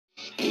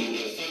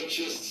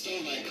just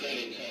stole my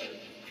credit card.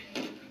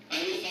 I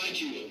will find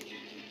you.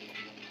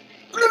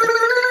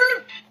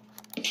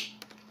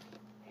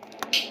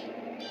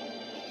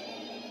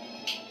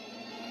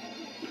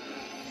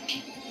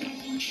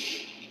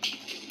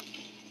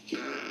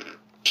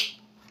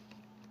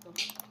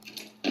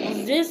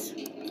 Здесь.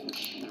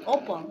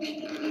 Опа.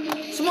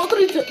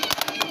 Смотрите.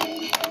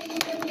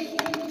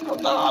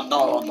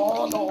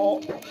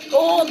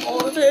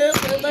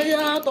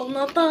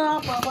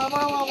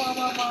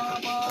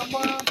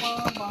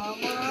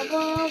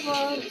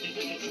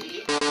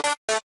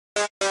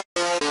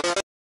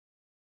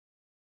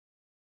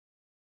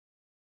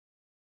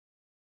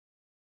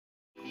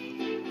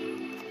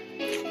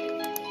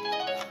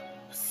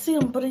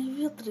 Всем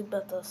привет,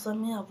 ребята, с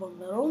вами я,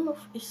 Миронов,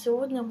 и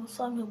сегодня мы с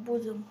вами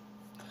будем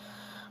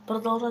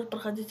продолжать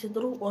проходить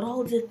игру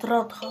Raldi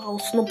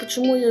Crackhouse. Но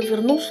почему я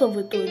вернулся в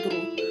эту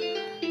игру?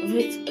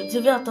 Ведь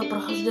 9-е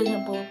прохождение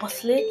было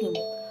последним.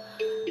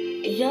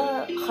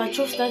 Я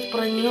хочу снять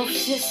про нее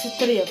все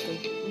секреты.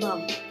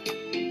 Да.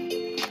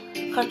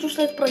 Хочу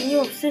снять про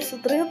нее все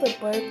секреты,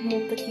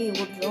 поэтому такие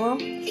вот дела.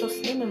 Сейчас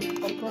снимем,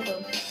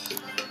 попробуем.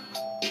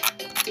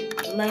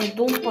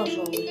 Найду,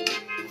 пожалуй.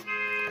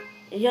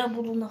 Я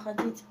буду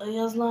находить,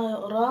 я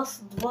знаю, 1,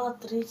 2,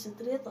 3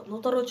 секрета.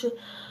 Ну, короче,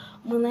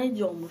 мы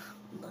найдем их.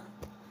 Да.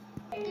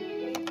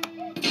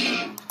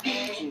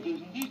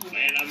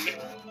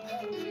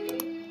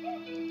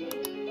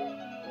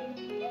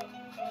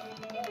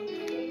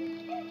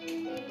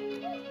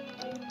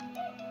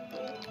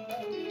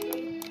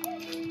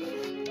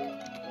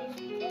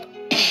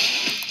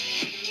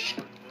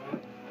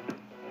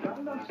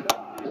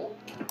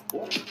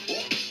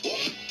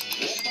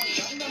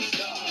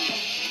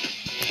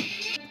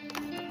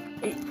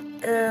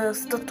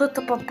 С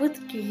той-то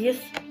попытки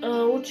есть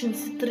очень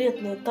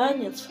секретный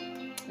танец.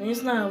 Не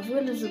знаю,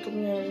 вылезет у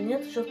меня или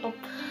нет. Сейчас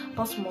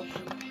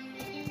посмотрим.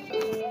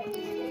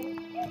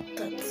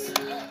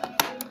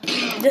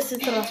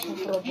 10 раз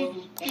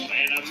попробуем.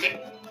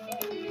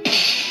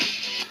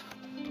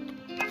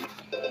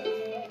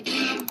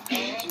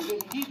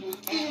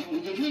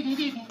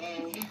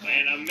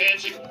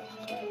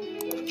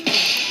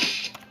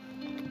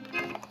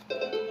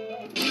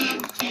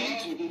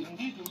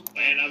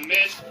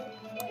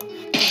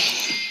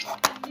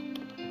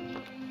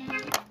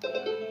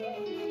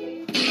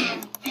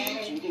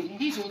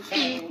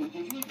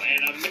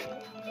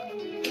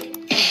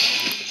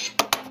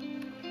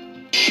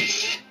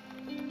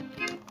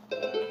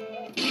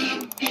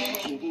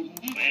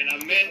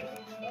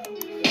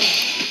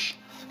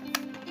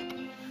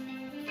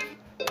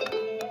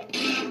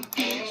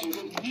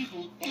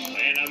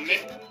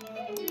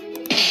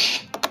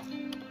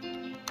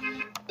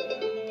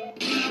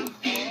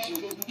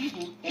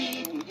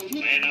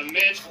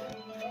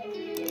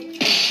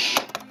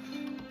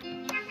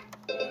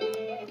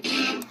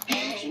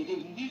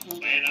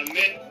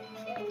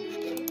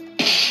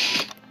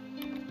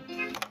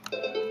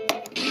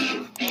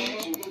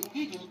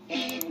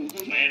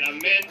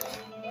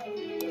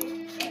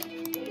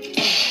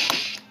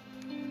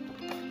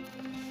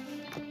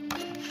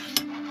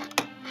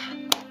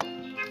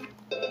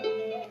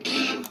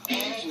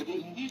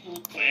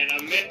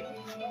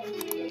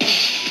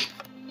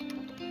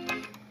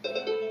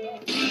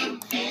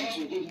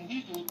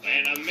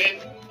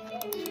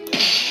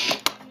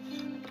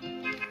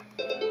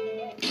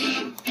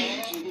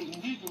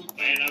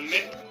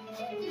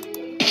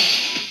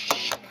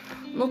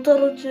 Ну,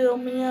 короче, у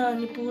меня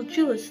не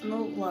получилось,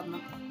 ну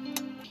ладно.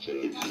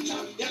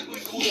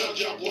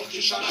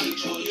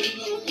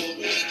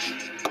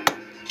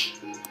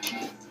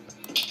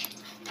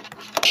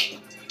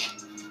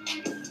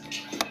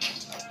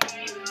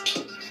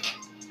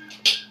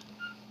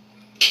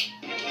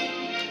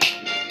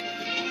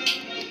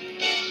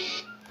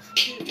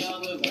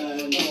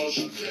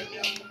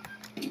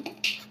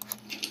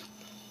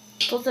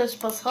 Что здесь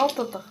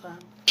пасхалка такая?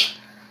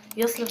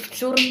 Если в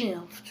тюрьме,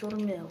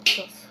 вот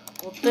сейчас,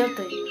 вот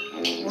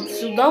этой, вот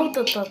сюда вот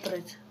это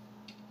отрыть.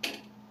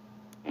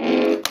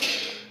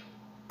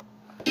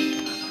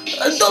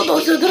 Что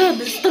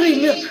секреты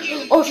стример?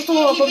 О,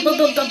 что?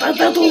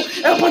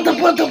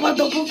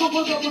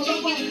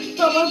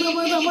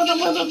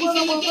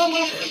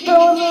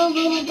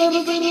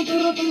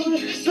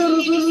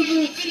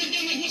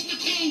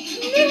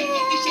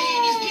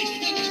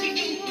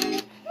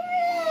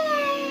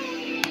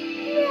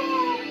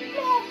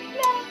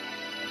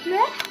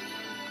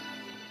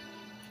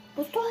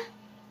 Пустой?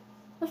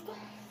 Пустой?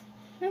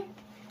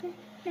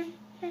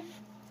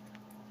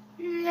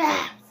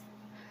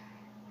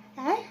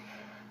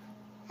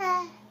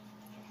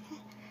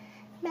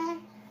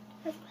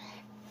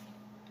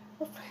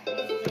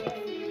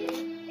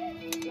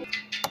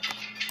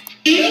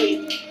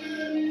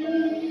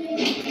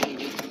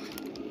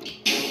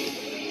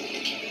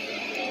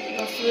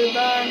 До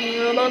свидания.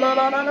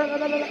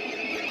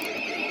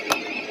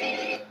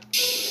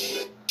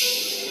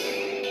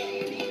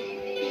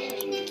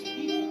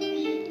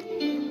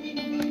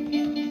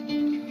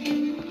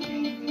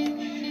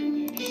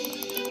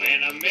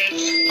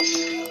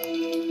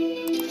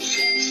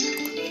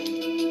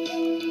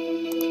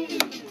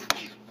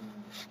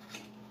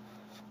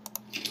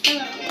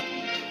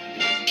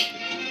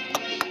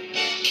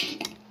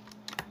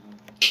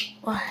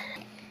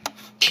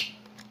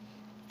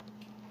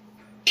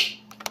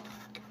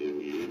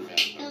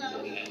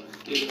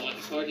 Do you want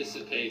to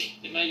participate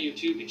in my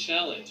YouTube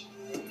challenge?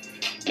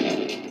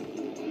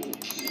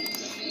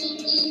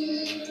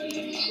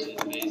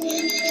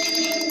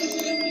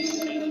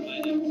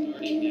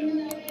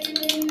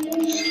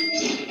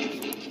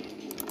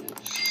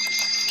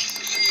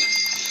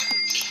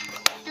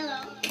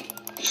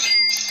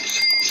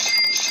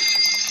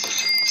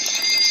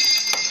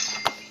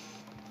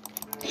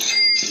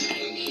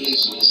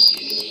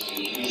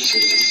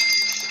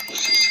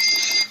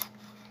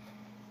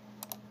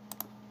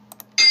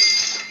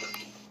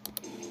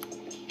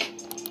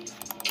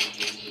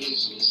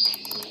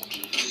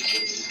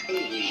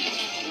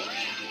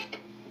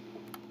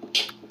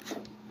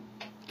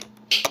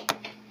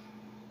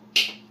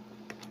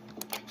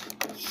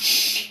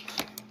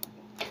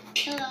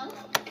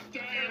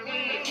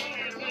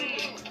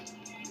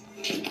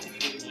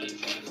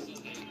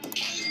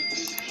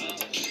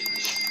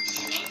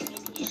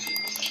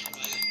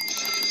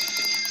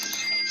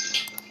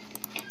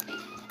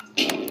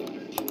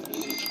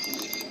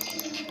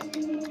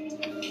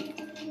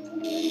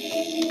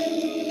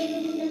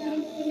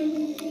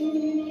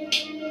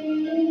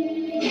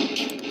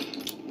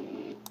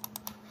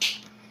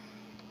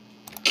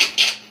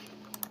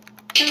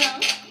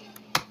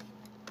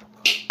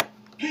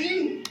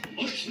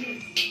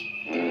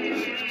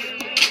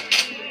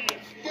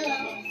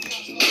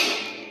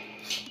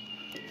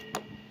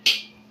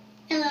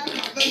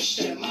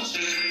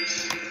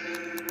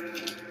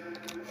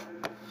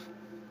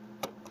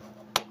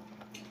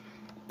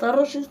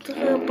 Короче,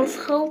 такая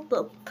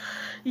пасхалка.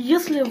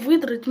 Если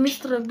выиграть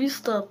мистера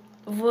Биста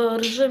в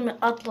режиме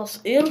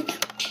Atlas Air,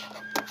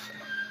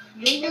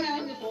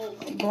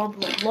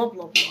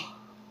 бла-бла-бла-бла-бла.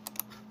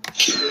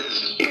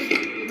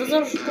 Да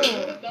за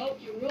что?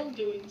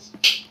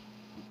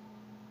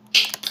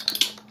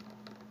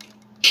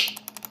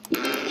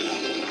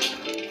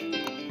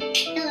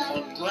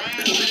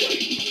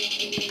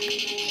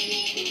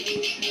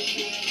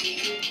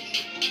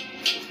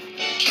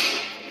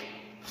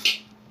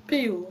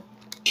 Пью.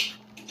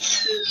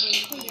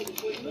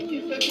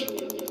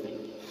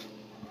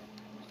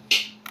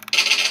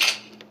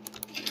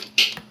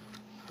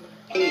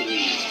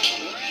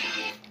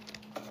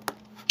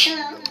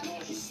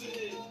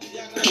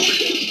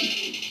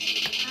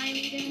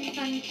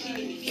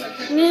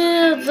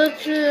 Нет,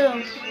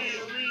 зачем?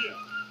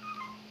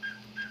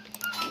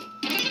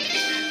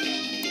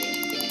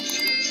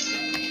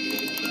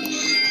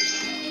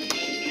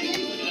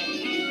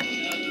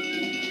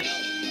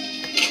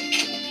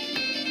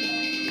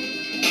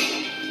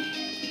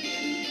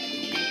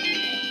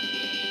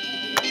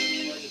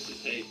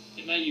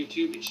 In my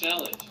YouTube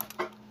challenge.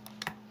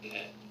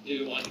 Okay. Do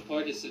you want to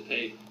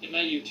participate in my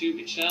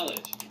YouTube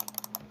challenge?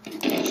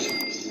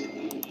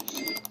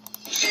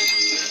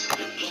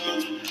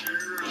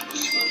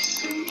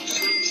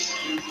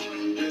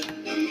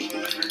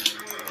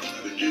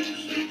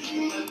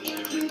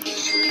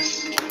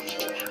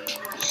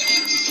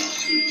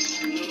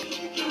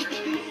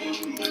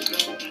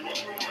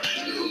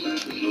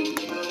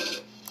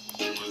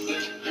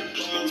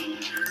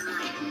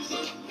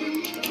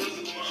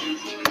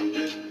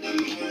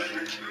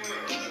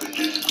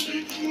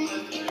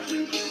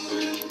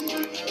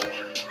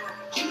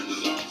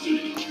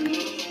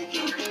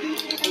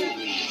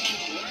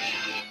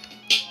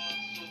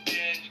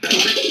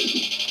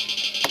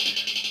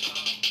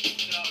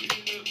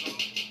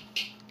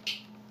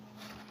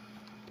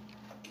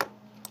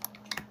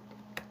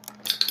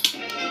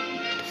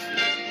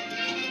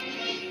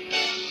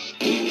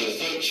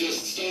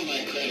 Just stole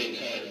my credit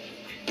card.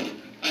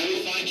 I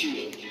will find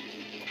you.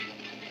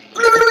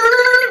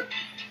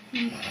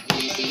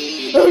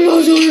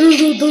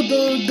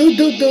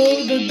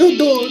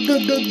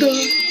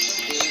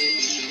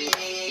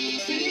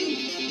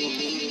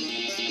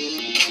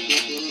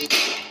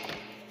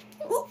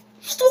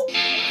 Что?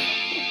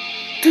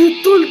 Ты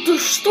только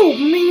что в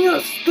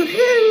меня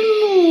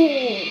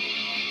стрельнул.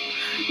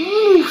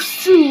 Ну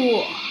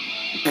все.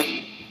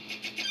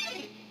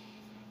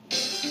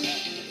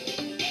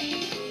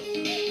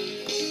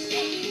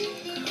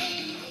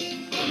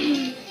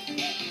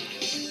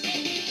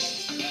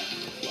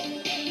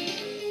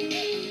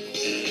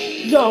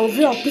 Я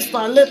взял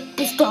пистолет.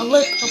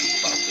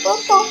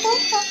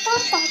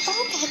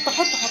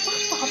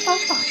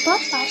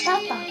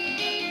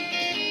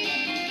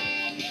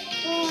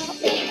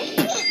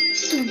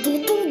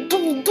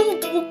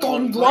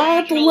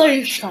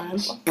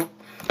 Congratulations.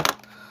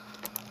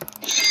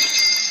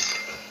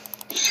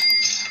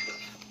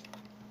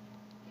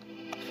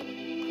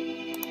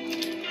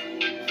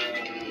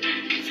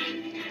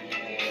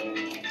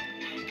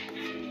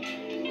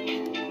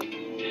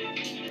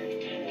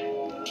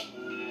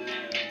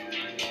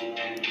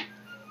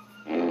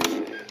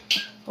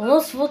 У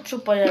нас вот что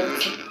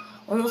появится.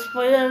 У нас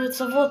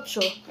появится вот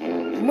что.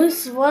 Мы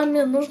с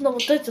вами нужно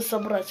вот эти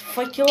собрать.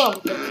 Факела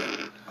вот эти.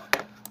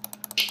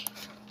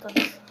 Так.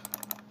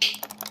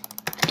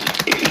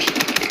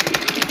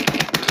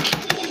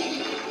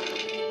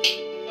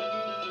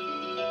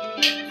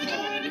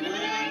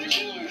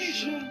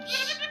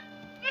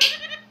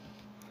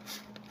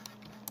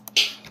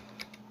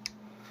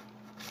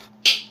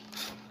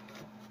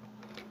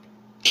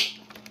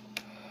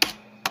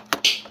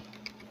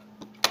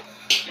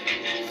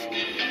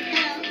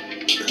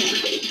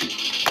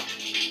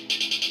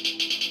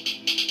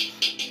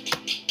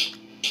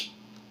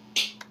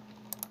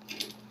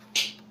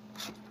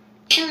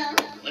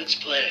 Let's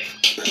play.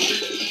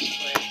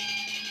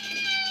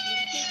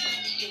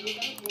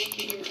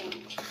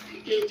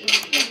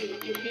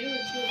 Your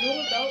parents will know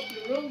about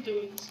your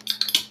wrongdoings.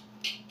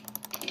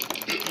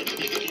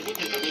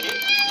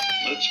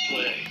 Let's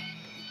play.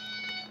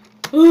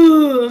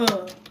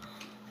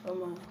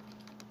 Come on.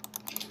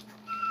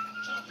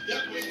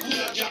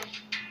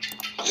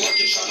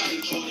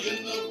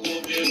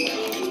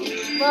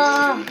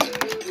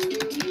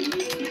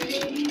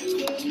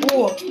 О,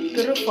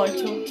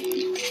 перефатил.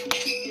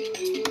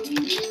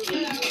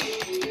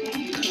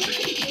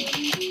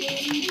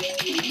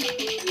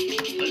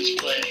 Let's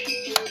play.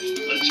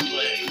 Let's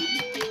play.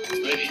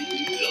 Ready,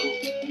 go.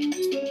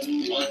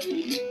 1,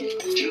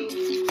 2,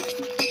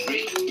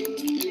 3,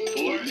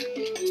 4.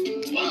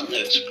 Wow,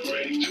 that's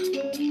great.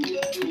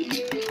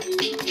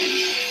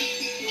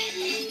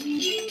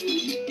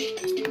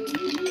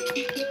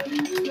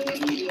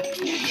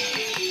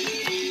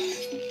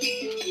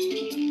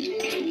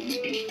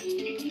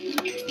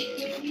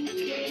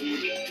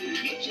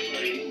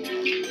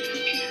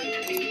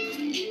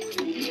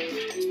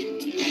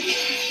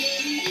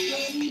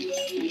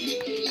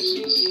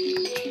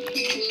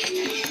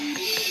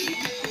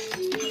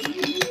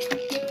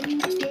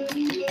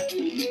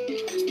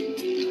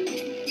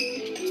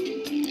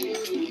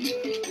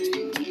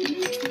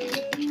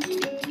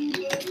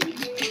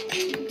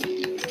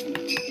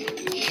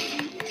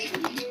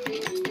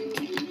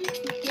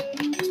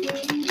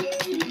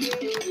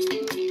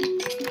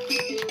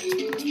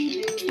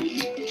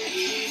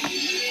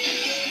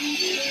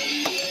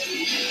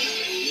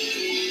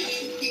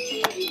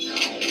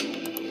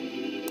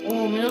 О,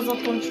 у меня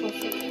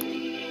закончился.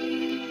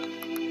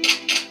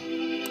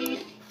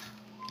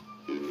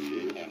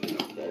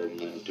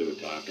 To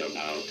talk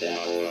about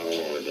our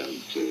Lord and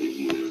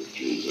Savior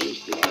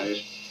Jesus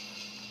Christ.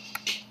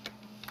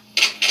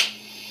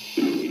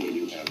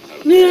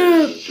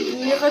 Нет,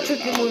 не хочу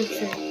к нему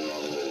идти.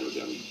 Our Lord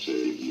and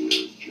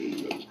Savior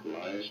Jesus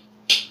Christ.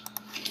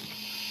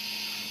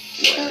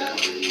 Where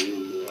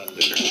you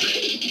understand.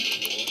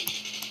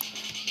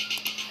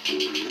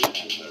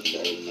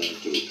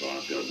 To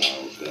talk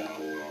about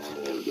our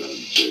Lord and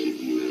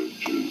Savior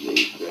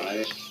Jesus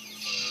Christ.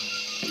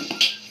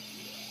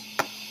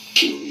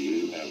 Do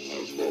you have a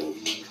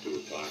moment to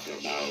talk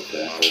about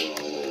our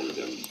Lord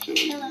and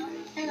Savior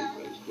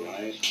Jesus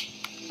Christ?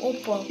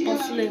 Опа,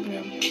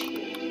 последняя.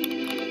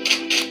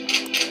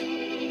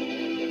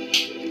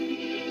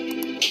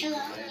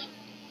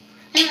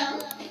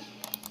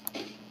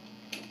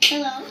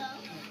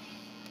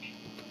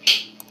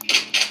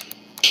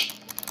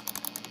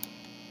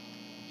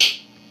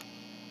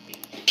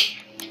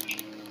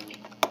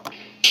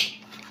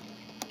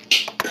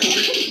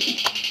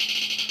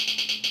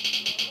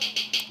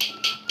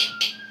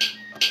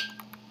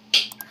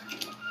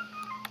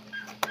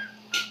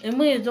 И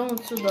мы идем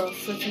вот сюда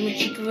с этими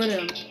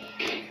четверями.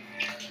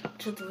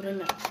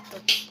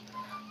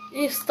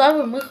 И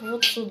ставим их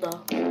вот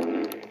сюда.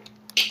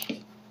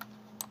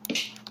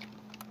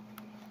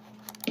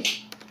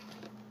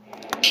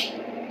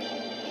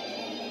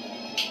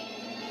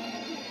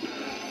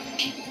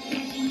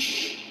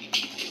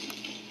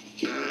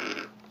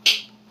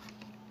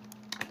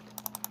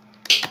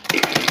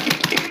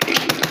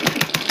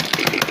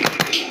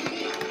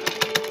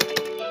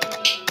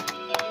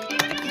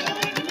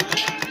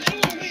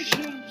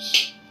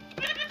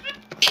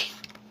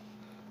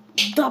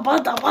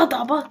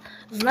 Даба.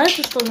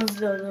 Знаете, что мы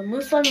сделали?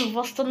 Мы с вами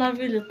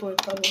восстановили того.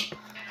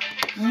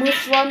 Мы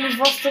с вами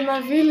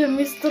восстановили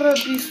мистера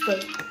Биста.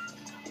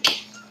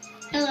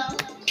 Да.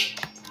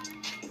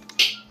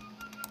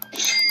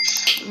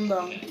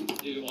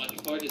 Do you want to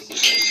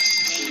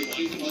participate in my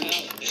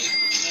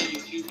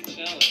YouTube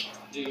challenge?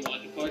 Do you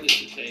want to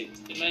participate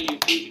in my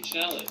YouTube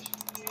challenge?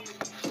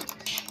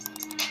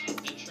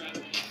 And track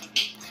my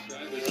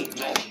subscribers and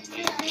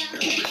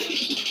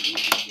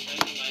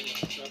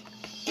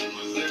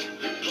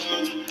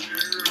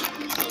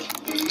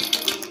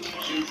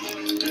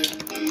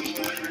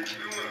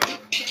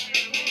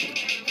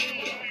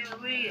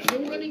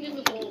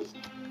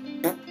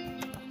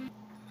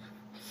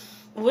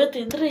В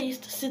этой игре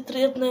есть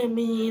секретная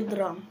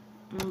мини-игра.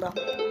 Да.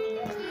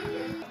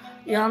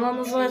 И она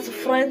называется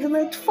Friday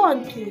Night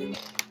Funky.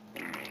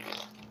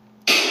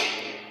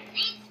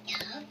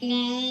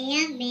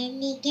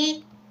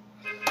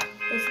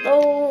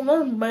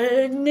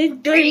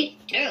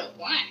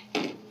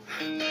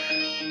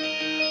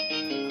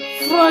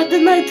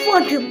 Friday Night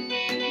Funky.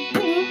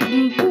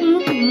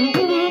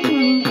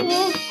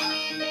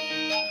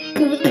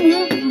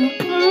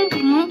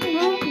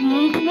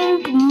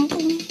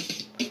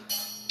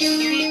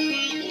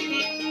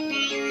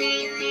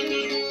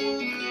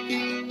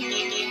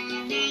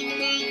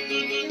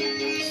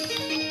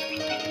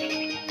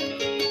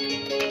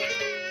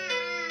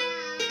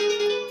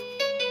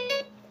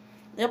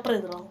 Я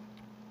проиграл.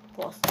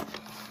 Классно.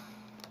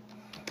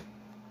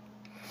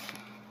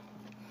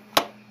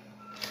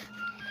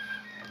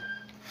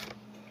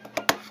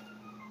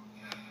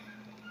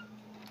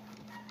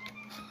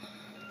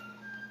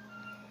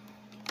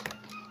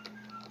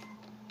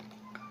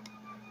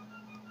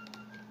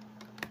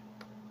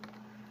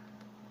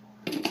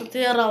 Это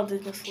я Ралди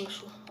не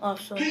слышу. А,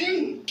 все.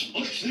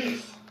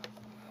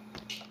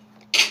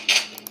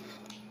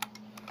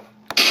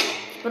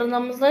 Теперь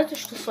нам, знаете,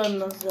 что с вами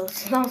надо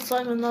сделать? Нам с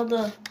вами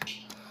надо...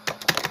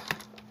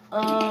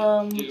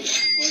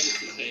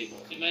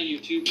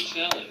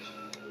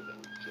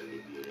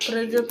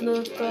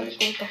 Кредитную карту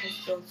вот так вот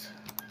сделать.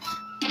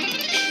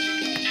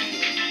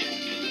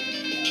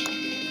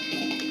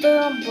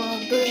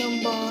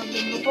 Дымба.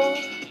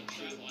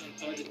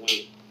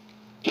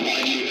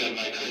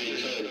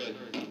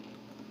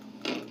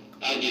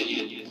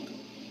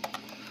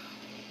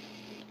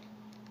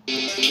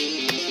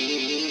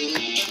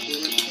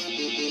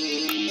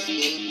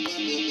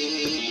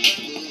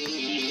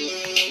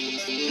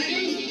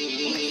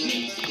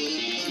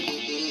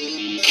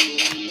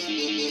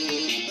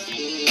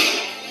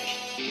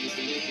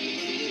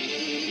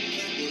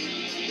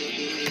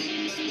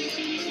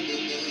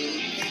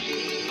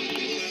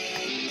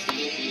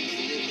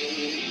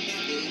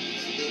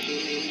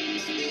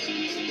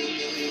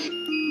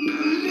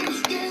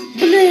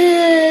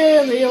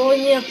 Блин, его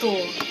нету.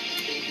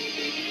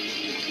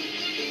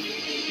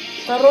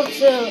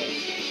 Короче,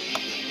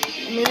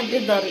 у меня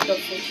беда, ребят,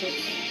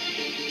 случилась.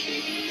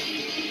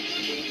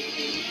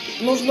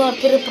 Нужно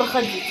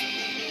перепроходить.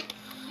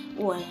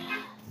 Ой.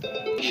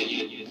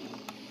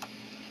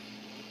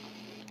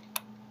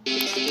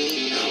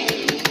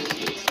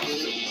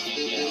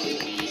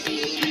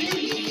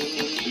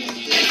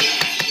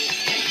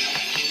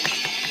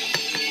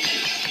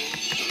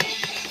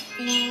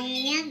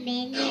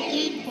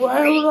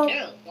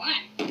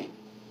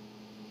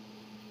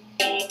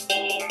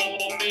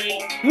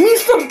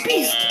 Мистер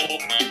Бист!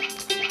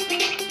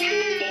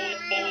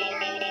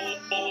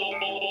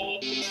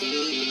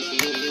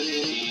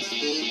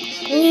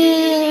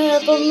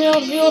 Нет, он меня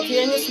убьет,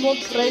 я не смог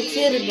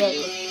пройти,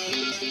 ребята.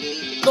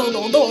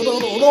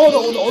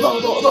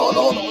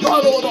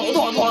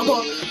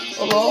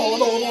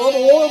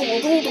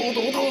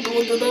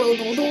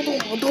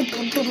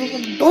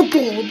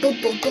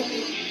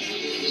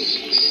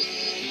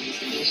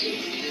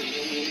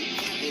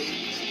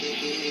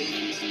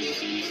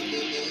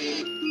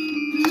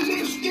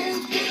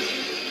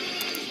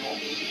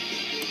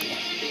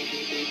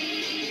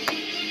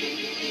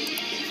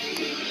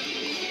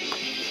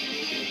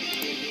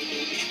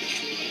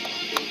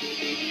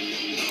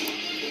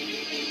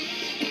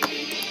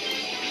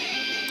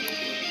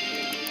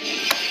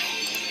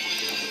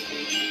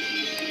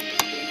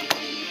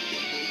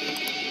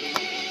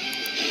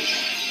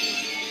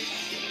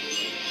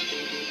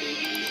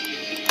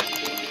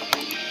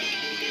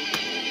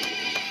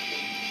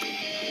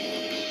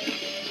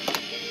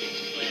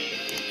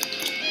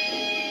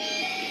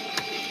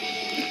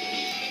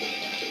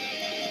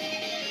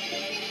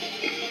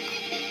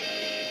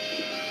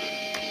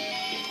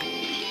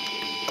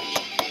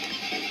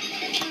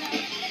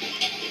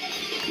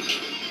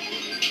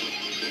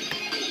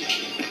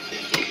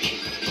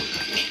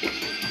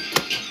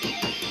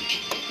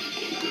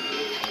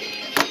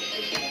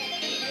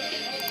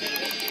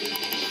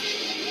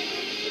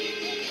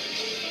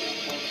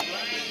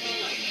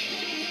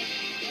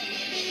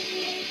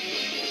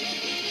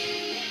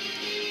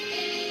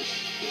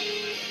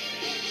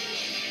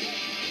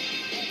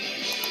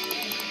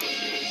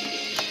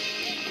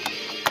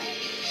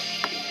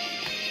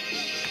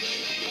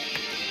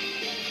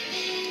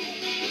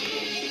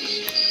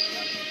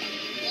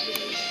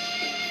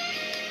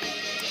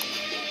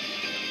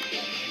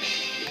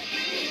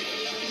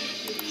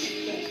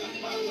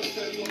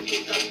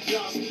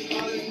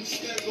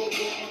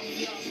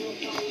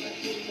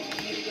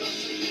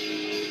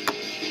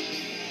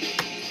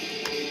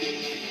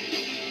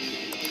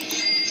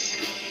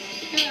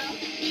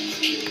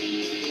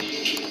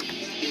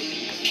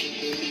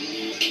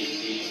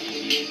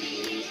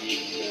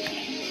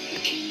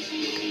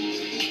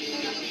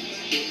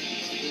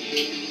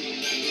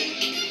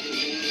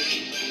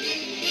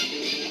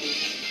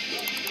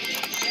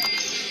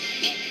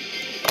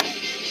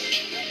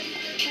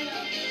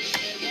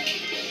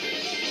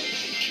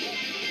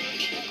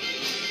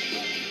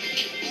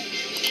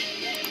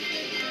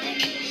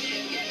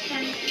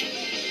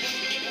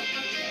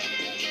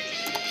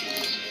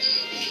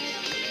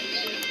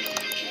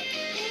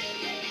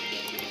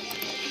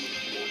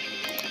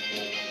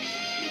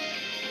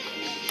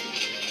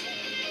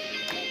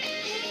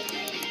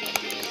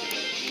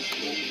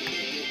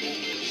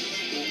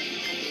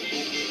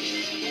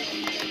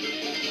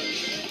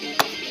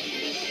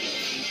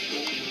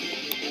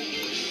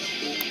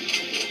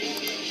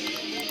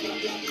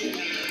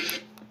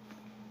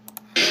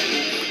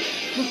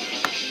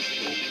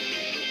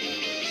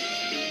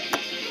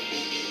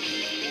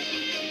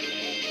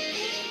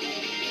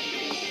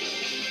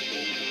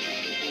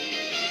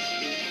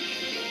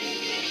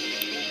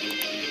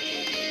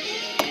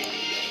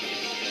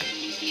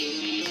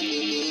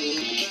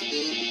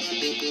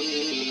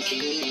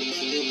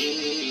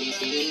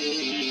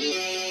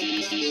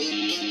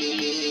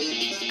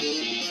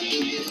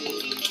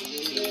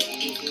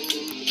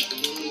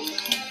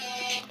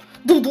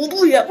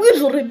 Ду-ду-ду, я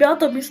выжил,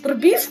 ребята, мистер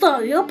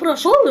Биста, я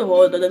прошел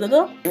его,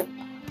 да-да-да-да.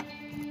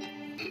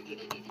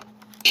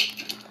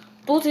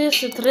 Тут есть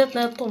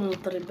секретная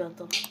комната,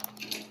 ребята.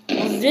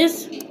 Вот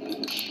здесь.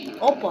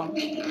 Опа.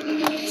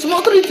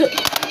 Смотрите.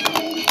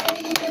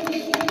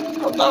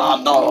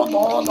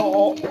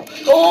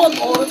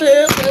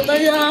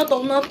 Секретная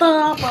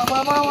комната.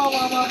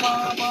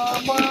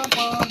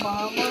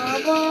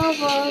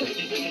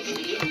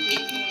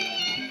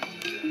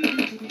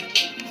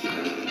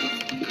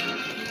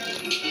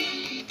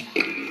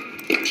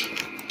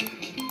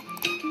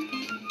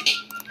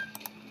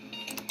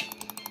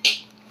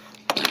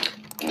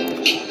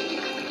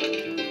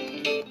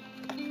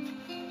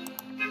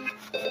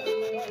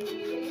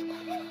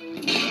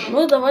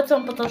 Ну и давайте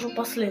вам покажу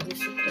последний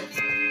секрет.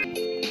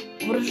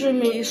 В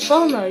режиме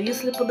Ишана,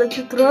 если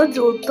подойти к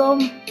радио, там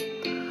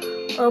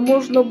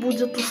можно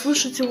будет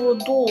услышать его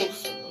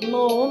голос.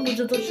 Но он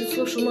будет очень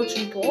слышен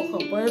очень плохо,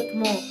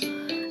 поэтому...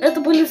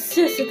 Это были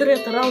все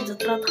секреты Raldi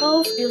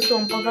Crackhouse. Если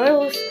вам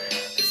понравилось,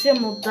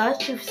 всем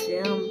удачи,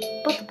 всем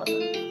пока-пока.